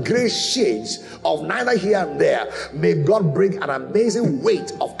skills and grace shades of neither here and there, may God bring an amazing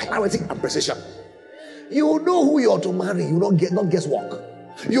weight of clarity and precision. You will know who you are to marry. You will not guesswork.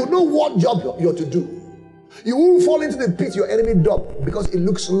 You know what job you're to do. You won't fall into the pit your enemy dug because it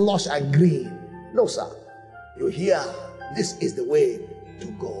looks lush and green. No, sir. You hear, this is the way to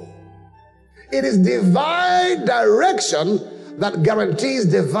go. It is divine direction that guarantees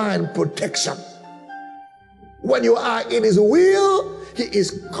divine protection. When you are in his will, he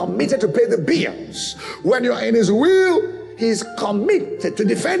is committed to pay the bills. When you are in his will, he is committed to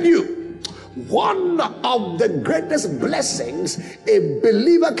defend you. One of the greatest blessings a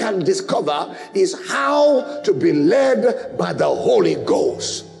believer can discover is how to be led by the Holy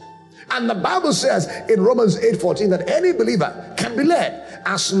Ghost. And the Bible says in Romans 8:14 that any believer can be led.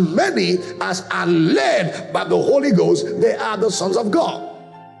 As many as are led by the Holy Ghost, they are the sons of God.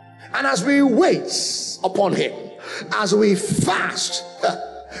 And as we wait upon him, as we fast,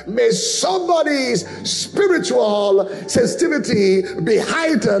 may somebody's spiritual sensitivity be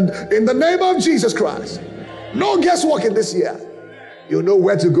heightened in the name of Jesus Christ. No guesswork in this year. You know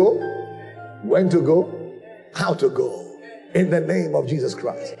where to go, when to go, how to go, in the name of Jesus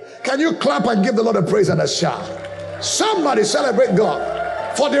Christ. Can you clap and give the Lord a praise and a shout? Somebody celebrate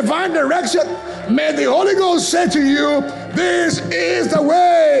God for divine direction. May the Holy Ghost say to you, this is the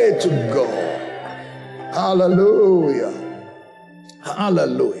way to go. Hallelujah.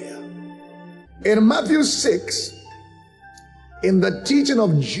 Hallelujah. In Matthew 6, in the teaching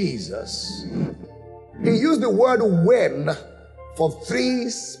of Jesus, he used the word when for 3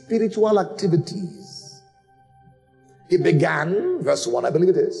 spiritual activities. He began, verse 1, I believe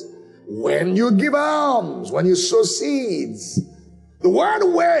it is, when you give alms, when you sow seeds. The word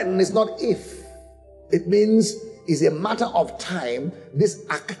when is not if. It means it's a matter of time. This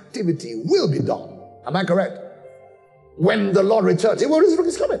activity will be done. Am I correct? When the Lord returns,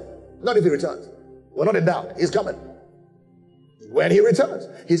 he's coming. Not if he returns. We're not in doubt. He's coming. When he returns,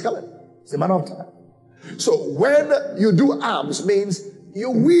 he's coming. It's a matter of time. So when you do alms means you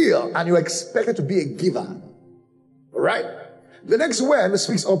will and you expect it to be a giver. Right? The next when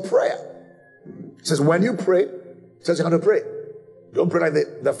speaks of prayer. It says when you pray, it says you have to pray. Don't pray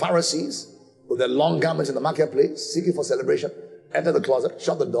like the Pharisees with their long garments in the marketplace, seeking for celebration. Enter the closet,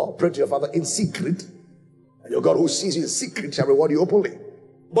 shut the door, pray to your Father in secret. And your God who sees you in secret shall reward you openly.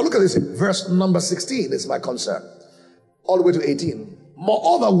 But look at this. Verse number 16 is my concern. All the way to 18.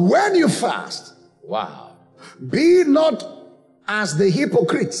 Moreover, when you fast, wow, be not as the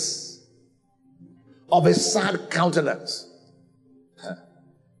hypocrites of a sad countenance,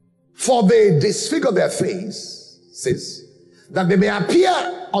 for they disfigure their faces, that they may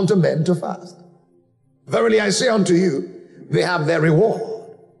appear unto men to fast. Verily I say unto you, they have their reward.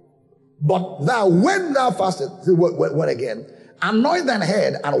 But thou, when thou fastest, when again, anoint thine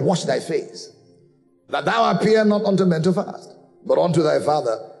head and wash thy face, that thou appear not unto men to fast, but unto thy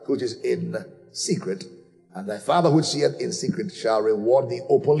Father which is in secret, and thy Father which seeth in secret shall reward thee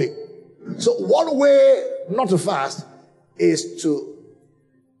openly. So one way not to fast is to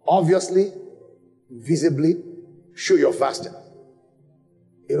obviously, visibly show your fasting.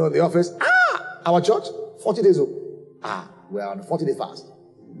 You know, in the office, our church, 40 days old. We're on a 40-day fast.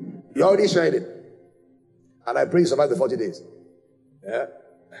 You already shared it. And I pray you survive the 40 days. Yeah?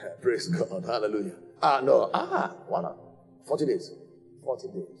 Praise God. Hallelujah. 40 days. 40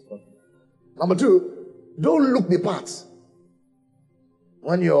 days. Number 2, don't look the part.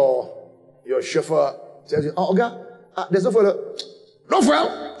 When your chauffeur tells you, there's no fuel. No fuel.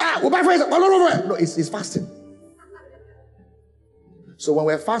 We'll buy fuel. No, it's fasting. So when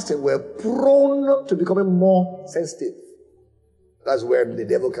we're fasting, we're prone to becoming more sensitive. That's where the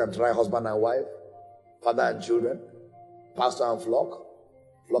devil can try husband and wife, father and children, pastor and flock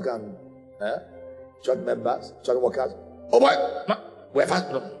and church members, church workers. Oh boy, we're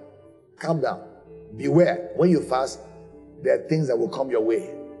fasting. No. Calm down. Beware. When you fast, there are things that will come your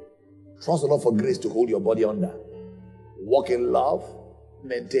way. Trust the Lord for grace to hold your body under. Walk in love.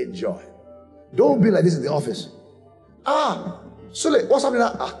 Maintain joy. Don't be like this in the office. Sule, what's happening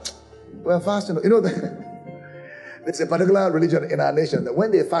now? We're fasting. You know, it's a particular religion in our nation that when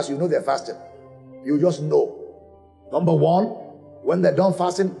they fast, you know they're fasting. You just know. Number 1, when they're done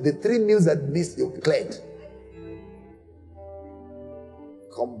fasting, the 3 meals that missed, you cleared.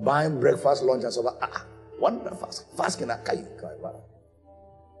 Combine breakfast, lunch, and supper. One fast. Fasting.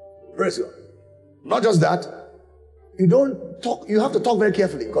 Praise God. Not just that. You don't talk. You have to talk very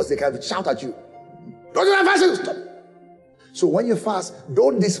carefully because they can shout at you. Don't do that fasting. Stop. So when you fast,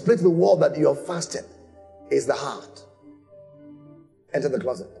 don't display to the world that you're fasting. It's the heart. Enter the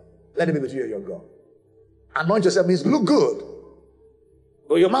closet. Let it be between you and your God. Anoint yourself means look good.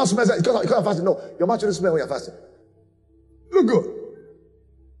 Well, your mouth smells like you can't fast. No, your mouth shouldn't smell when you're fasting. Look good.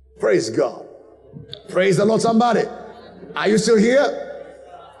 Praise God. Praise the Lord, somebody. Are you still here?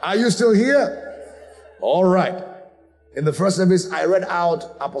 Are you still here? All right. In the first service, I read out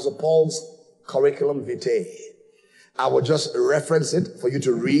Apostle Paul's curriculum vitae. I will just reference it for you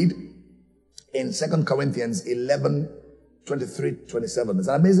to read in 2 Corinthians 11, 23, 27. It's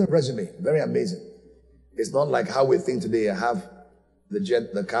an amazing resume. Very amazing. It's not like how we think today. I have the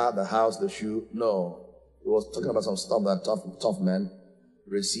jet, the car, the house, the shoe. No. He was talking about some stuff that tough men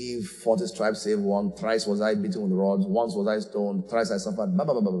receive 40 stripes, save 1. Thrice was I beaten with rods. Once was I stoned. Thrice I suffered. Blah,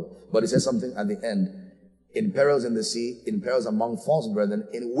 blah, blah, blah. But he said something at the end. In perils in the sea, in perils among false brethren,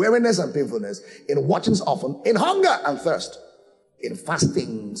 in weariness and painfulness, in watchings often, in hunger and thirst, in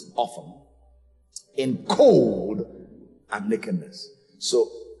fastings often, in cold and nakedness. So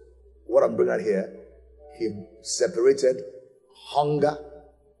what I'm bringing out here, he separated hunger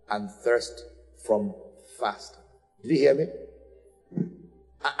and thirst from fast. Did you hear me?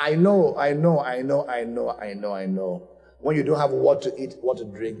 I know. When you don't have what to eat, what to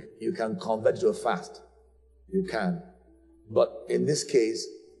drink, you can convert to a fast. You can. But in this case,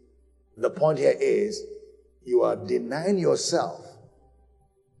 the point here is you are denying yourself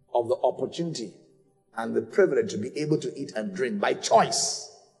of the opportunity and the privilege to be able to eat and drink by choice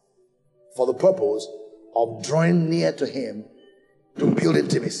for the purpose of drawing near to him to build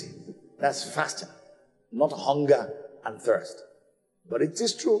intimacy. That's fasting, not hunger and thirst. But it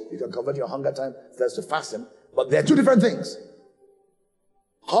is true, you can convert your hunger time, thirst to fasting, but they're two different things.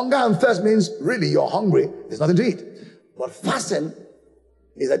 Hunger and thirst means really you're hungry, there's nothing to eat. But fasting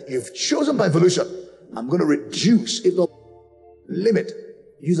is that you've chosen by evolution, I'm going to reduce, if not limit,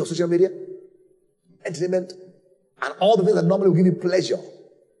 use of social media, entertainment, and all the things that normally will give you pleasure.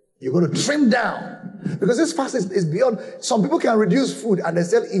 You're going to trim down. Because this fast is beyond. Some people can reduce food and they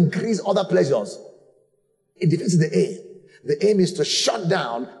still increase other pleasures. It defeats the aim. The aim is to shut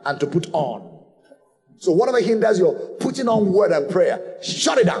down and to put on. So whatever hinders your putting on word and prayer,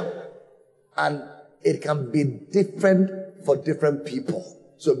 shut it down. And it can be different for different people.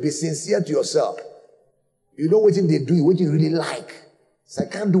 So be sincere to yourself. You know what they do, what you really like. So I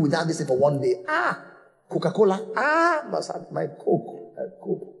can't do without this for one day. Coca-Cola. Must have my Coke.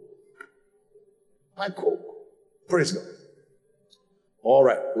 My Coke. Praise God. All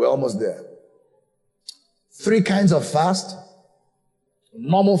right, we're almost there. 3 kinds of fast.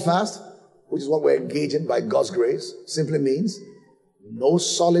 Normal fast, which is what we're engaging by God's grace, simply means no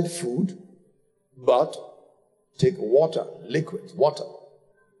solid food, but take water, liquids, water.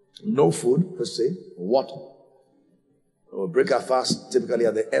 No food per se, water. We'll break our fast typically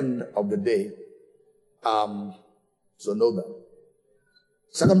at the end of the day. So know that.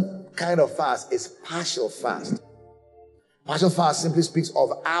 Second kind of fast is partial fast. Partial fast simply speaks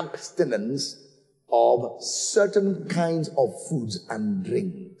of abstinence of certain kinds of foods and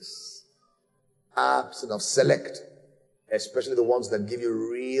drinks. Abstinence of select, especially the ones that give you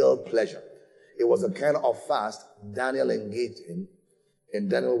real pleasure. It was the kind of fast Daniel engaged in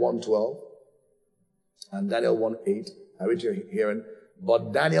Daniel 1:12 and Daniel 1:8. I read to you hearing.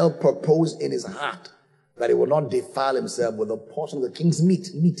 But Daniel proposed in his heart that he would not defile himself with a portion of the king's meat,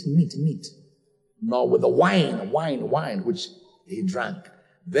 nor with the wine, which he drank.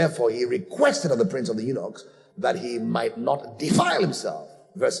 Therefore, he requested of the prince of the eunuchs that he might not defile himself.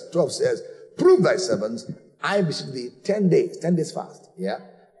 Verse 12 says, prove thy servants, I beseech thee 10 days fast, yeah?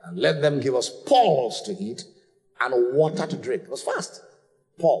 And let them give us pulse to eat and water to drink. It was fast.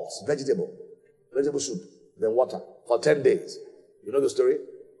 Pulse, vegetable soup, then water for 10 days. You know the story?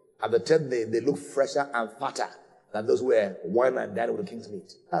 At the 10th day, they look fresher and fatter than those who were wine and dining with the king's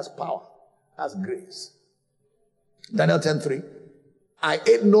meat. That's power. That's grace. Daniel 10:3. I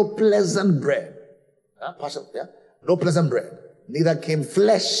ate no pleasant bread. No pleasant bread. Neither came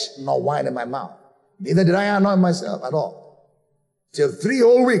flesh nor wine in my mouth. Neither did I anoint myself at all. Till 3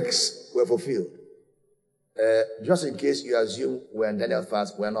 whole weeks were fulfilled. Just in case you assume we're in Daniel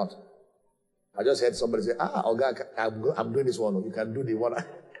fast, we're not. I just heard somebody say, I'm doing this one. You can do the one.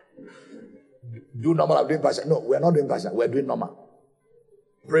 Do normal, I'm doing partial. No, we're not doing partial. We're doing normal.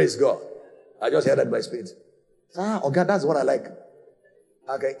 Praise God. I just heard that in my spirit. God, that's what I like.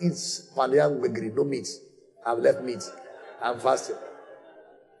 I can eat pandian gwegri, no meat. I've left meat. I'm fasting.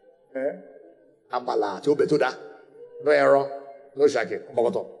 Ambala, chobe, no error, no shake.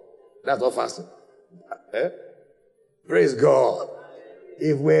 That's not fasting. Praise God.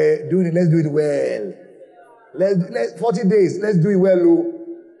 If we're doing it, let's do it well. Let's 40 days, let's do it well, Lou.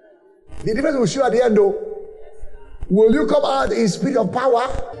 The difference will show at the end, though. Will you come out in spirit of power?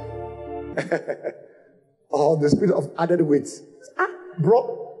 Or the spirit of added weight?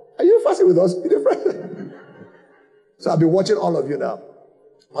 Bro, are you fasting with us? So I'll be watching all of you now.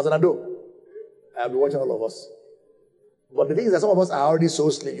 Pastor Nando, I'll be watching all of us. But the thing is that some of us are already so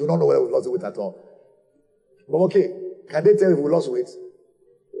slim, you don't know whether we lost weight at all. But okay, can they tell if we lost weight?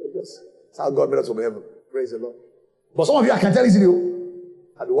 That's how God made us from heaven. Praise the Lord. But some of you, I can tell easily.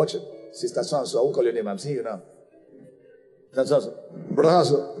 I'll be watching. Sister so I won't call your name. I'm seeing you now. Brother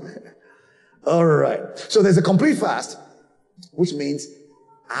so. All right. So there's a complete fast, which means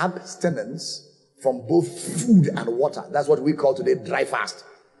abstinence from both food and water. That's what we call today dry fast.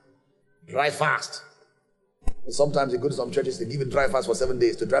 Dry fast. Sometimes you go to some churches, they give you dry fast for 7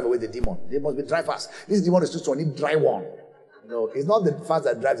 days to drive away the demon. There must be dry fast. This demon is just to need dry one. No, it's not the fast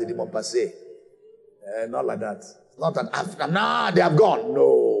that drives the demon per se. Not like that. It's not an after. Nah, they have gone.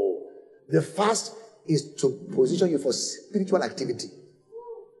 No. The fast is to position you for spiritual activity.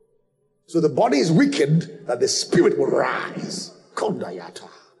 So the body is weakened that the spirit will rise. Kondayata.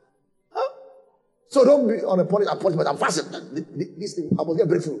 Huh? So don't be on a appointment. I'm fasting. This thing, I must get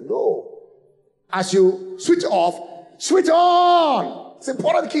breakthrough. No. As you switch off, switch on. It's an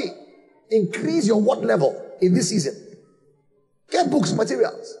important key. Increase your what level in this season. Get books,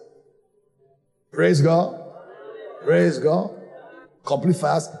 materials. Praise God. Praise God. Complete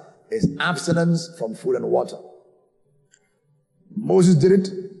fast is abstinence from food and water. Moses did it.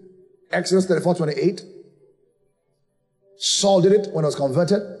 Exodus 34:28. Saul did it when he was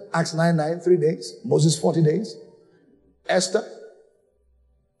converted. Acts 9:9, 3 days. Moses 40 days. Esther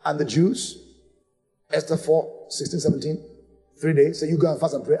and the Jews. Esther 4:16-17, 3 days. So you go and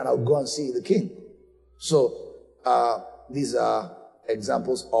fast and pray, and I'll go and see the king. So these are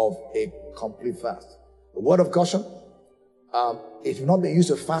examples of a complete fast. The word of caution: if you've not been used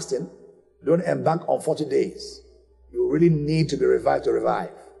to fasting, don't embark on 40 days. You really need to be revived to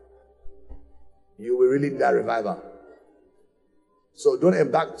revive. You will really need that revival. So don't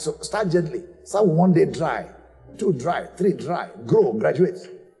embark. So start gently. Start 1 day dry, 2 dry, 3 dry. Grow, graduate.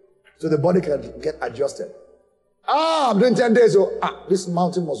 So the body can get adjusted. I'm doing 10 days. So this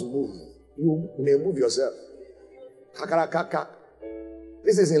mountain must move. You may move yourself.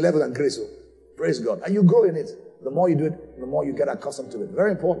 This is in level and grace. So praise God. And you grow in it. The more you do it, the more you get accustomed to it.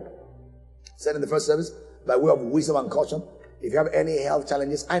 Very important. Said in the first service, by way of wisdom and caution, if you have any health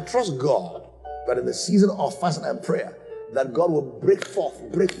challenges, I trust God that in the season of fasting and prayer, that God will break forth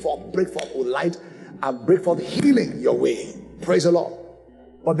with light and break forth healing your way. Praise the Lord.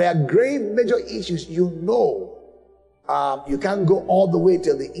 But there are great major issues. You can't go all the way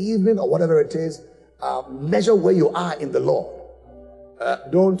till the evening or whatever it is. Measure where you are in the Lord.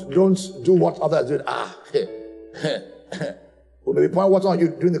 Don't do what others do. Well, maybe point water on you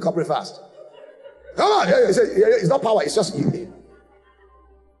during the corporate fast. Come on, it's not power, it's just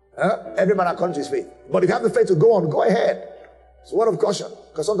every man according to his faith. But if you have the faith to go on, go ahead. It's a word of caution,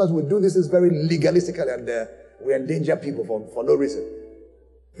 because sometimes we do this very legalistically and we endanger people for no reason.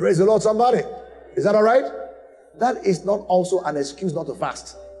 Praise the Lord, somebody. Is that all right? That is not also an excuse not to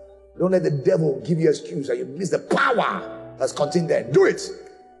fast. Don't let the devil give you an excuse and you miss the power that's contained there. Do it.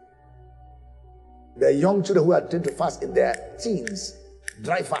 There are young children who are trained to fast in their teens.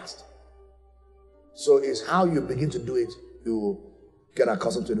 Dry fast. So it's how you begin to do it, you get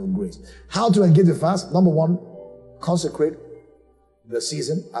accustomed to it with grace. How to engage the fast? Number 1, consecrate the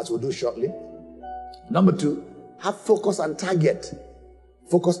season, as we'll do shortly. Number 2, have focus and target.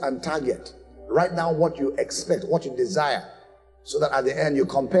 Focus and target. Write down what you expect, what you desire, so that at the end you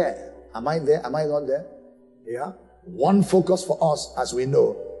compare. Am I there? Am I not there? Yeah. One focus for us, as we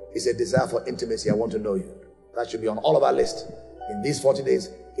know, is a desire for intimacy. I want to know you. That should be on all of our list. In these 40 days,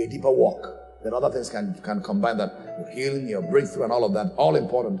 a deeper walk. Then other things can combine that. Your healing, your breakthrough, and all of that. All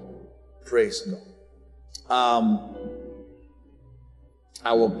important. Praise God.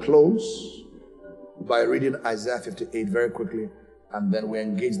 I will close by reading Isaiah 58 very quickly. And then we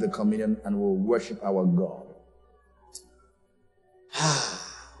engage the communion and we'll worship our God.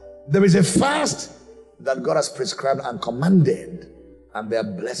 There is a fast that God has prescribed and commanded, and there are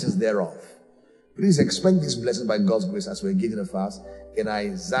blessings thereof. Please expect these blessings by God's grace as we engage in the fast. In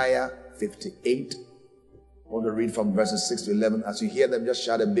Isaiah 58, I want to read from verses 6 to 11. As you hear them, just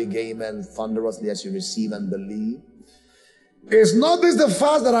shout a big amen thunderously as you receive and believe. Is not this the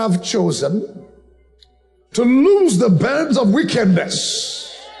fast that I have chosen, to loose the bands of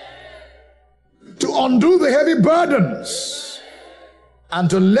wickedness, to undo the heavy burdens, and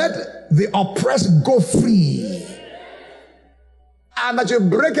to let the oppressed go free, and that you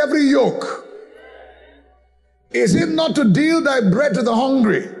break every yoke? Is it not to deal thy bread to the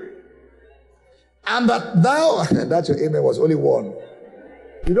hungry, and that thou, that your amen was only one.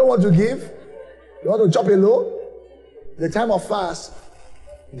 You don't want to give? You want to chop a low? The time of fast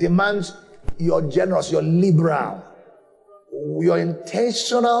demands you're generous, you're liberal, you're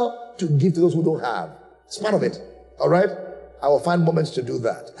intentional to give to those who don't have. It's part of it. All right? I will find moments to do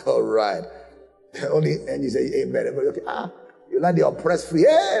that. All right. Only, and you say amen. Okay. You let the oppressed free.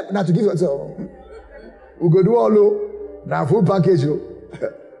 Hey, not to give yourself. We go do all low. Now full package you.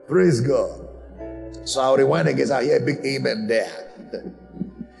 Praise God. So I'll rewind again. I hear a big amen there.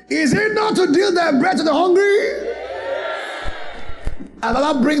 Is it not to deal thy bread to the hungry? And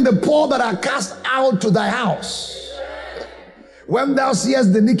thou bring the poor that are cast out to thy house. When thou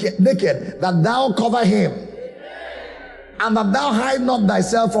seest the naked, that thou cover him, and that thou hide not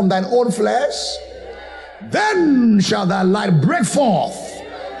thyself from thine own flesh, then shall thy light break forth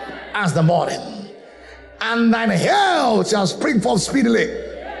as the morning, and thine health shall spring forth speedily,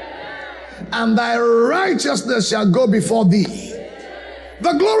 and thy righteousness shall go before thee.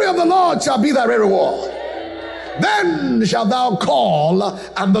 The glory of the Lord shall be thy reward. Then shalt thou call,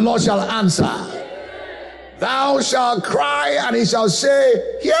 and the Lord shall answer. Thou shalt cry, and he shall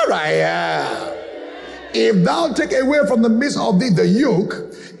say, here I am. If thou take away from the midst of thee the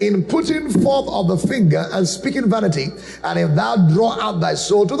yoke, in putting forth of the finger and speaking vanity, and if thou draw out thy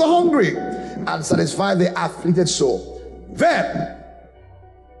soul to the hungry, and satisfy the afflicted soul, then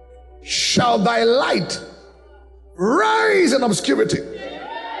shall thy light rise in obscurity,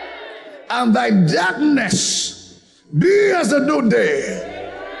 and thy darkness be as the noonday.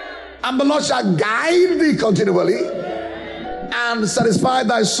 And the Lord shall guide thee continually, and satisfy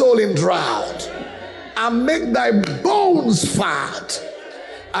thy soul in drought, and make thy bones fat.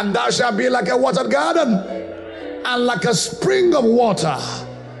 And thou shalt be like a watered garden, and like a spring of water,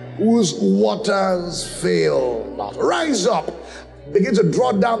 whose waters fail not. Rise up, begin to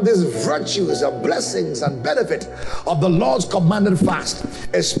draw down these virtues and blessings and benefit of the Lord's commanded fast,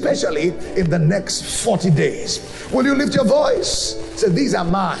 especially in the next 40 days. Will you lift your voice? Say, these are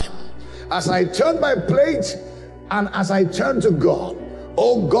mine. As I turn my plate and as I turn to God,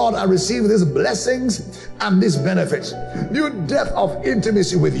 oh God, I receive these blessings and these benefits. New depth of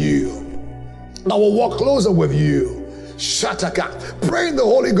intimacy with you. I will walk closer with you. Shataka. Pray in the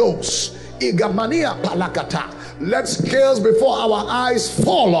Holy Ghost. Igamania palakata. Let scales before our eyes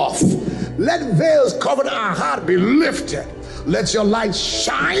fall off. Let veils covering our heart be lifted. Let your light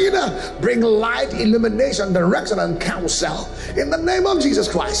shine. Bring light, illumination, direction, and counsel. In the name of Jesus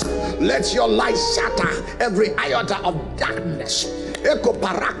Christ, let your light shatter every iota of darkness.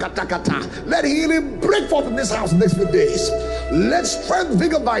 Let healing break forth in this house in the next few days. Let strength,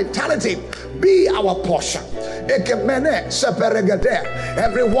 vigor, vitality be our portion.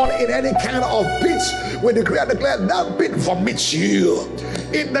 Everyone in any kind of pit, we decree and declare that pit vomits you.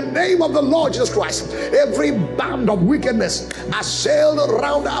 In the name of the Lord Jesus Christ, every band of wickedness assailed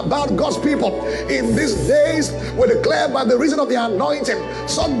around about God's people in these days, we declare by the reason of the anointing,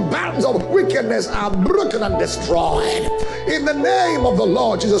 some bands of wickedness are broken and destroyed. In the name of the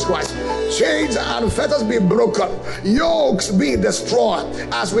Lord Jesus Christ, chains and fetters be broken, yokes be destroyed.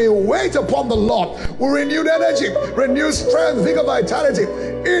 As we wait upon the Lord, we renewed energy, renewed strength, vigor, vitality,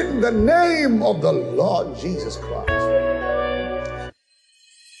 in the name of the Lord Jesus Christ.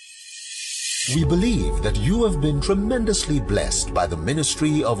 We believe that you have been tremendously blessed by the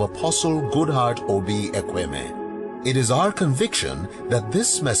ministry of Apostle Goodheart Obi Ekweme. It is our conviction that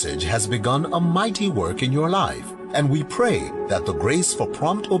this message has begun a mighty work in your life, and we pray that the grace for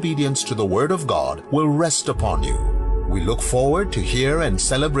prompt obedience to the Word of God will rest upon you. We look forward to hear and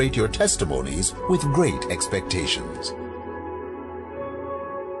celebrate your testimonies with great expectations.